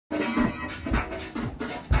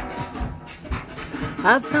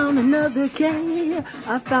I found another K,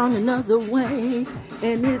 I found another way,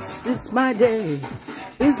 and it's my day.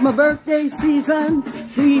 It's my birthday season,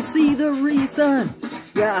 do you see the reason?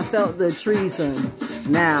 Yeah, I felt the treason,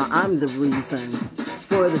 now I'm the reason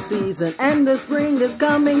for the season. And the spring is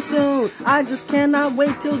coming soon, I just cannot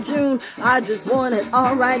wait till June. I just want it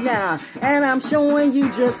all right now, and I'm showing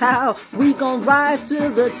you just how we gon' rise to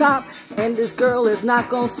the top, and this girl is not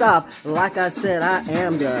gonna stop. Like I said, I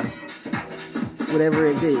am the whatever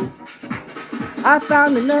it be. I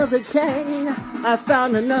found another K, I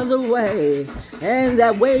found another way, and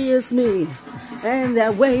that way is me, and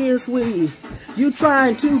that way is we. You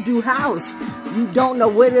trying to do house, you don't know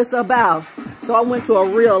what it's about. So I went to a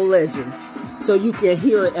real legend, so you can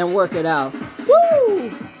hear it and work it out.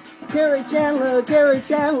 Woo! Carrie Chandler, Carrie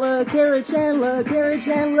Chandler, Carrie Chandler, Carrie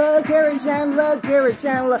Chandler, Carrie Chandler, Carrie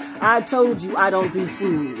Chandler. I told you I don't do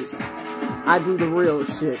fools. I do the real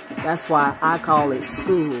shit. That's why I call it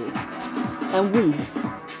school. And we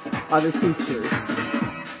are the teachers.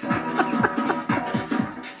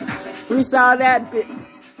 Freestyle that bit.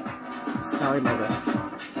 Sorry, mother.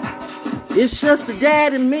 It's just a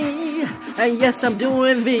dad and me. And yes, I'm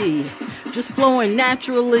doing V. Just flowing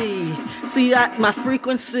naturally. See my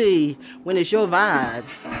frequency when it's your vibe.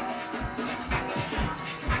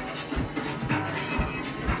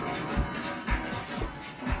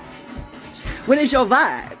 When it's your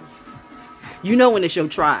vibe, you know when it's your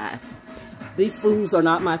tribe. These fools are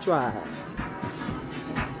not my tribe.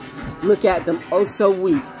 Look at them, oh so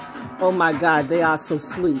weak. Oh my God, they are so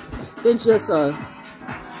sleek. They're just and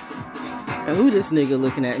who this nigga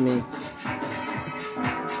looking at me?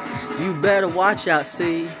 You better watch out,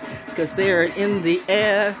 see, cause they're in the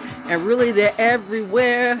air, and really they're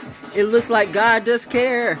everywhere. It looks like God does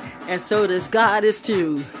care, and so does Goddess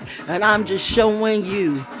too. And I'm just showing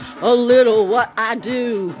you a little what I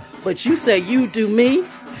do. But you say you do me,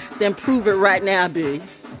 then prove it right now, B.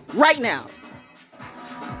 Right now.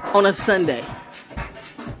 On a Sunday.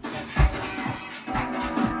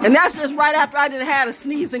 And that's just right after I done had a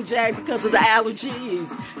sneezing jag because of the allergies.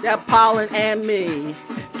 That pollen and me.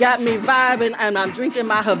 Got me vibing, and I'm drinking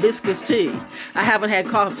my hibiscus tea. I haven't had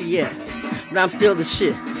coffee yet, but I'm still the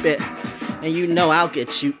shit, bet. And you know I'll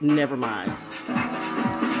get you, never mind.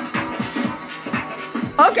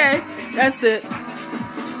 Okay, that's it.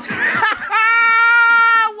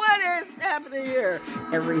 What is happening here?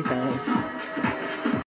 Everything.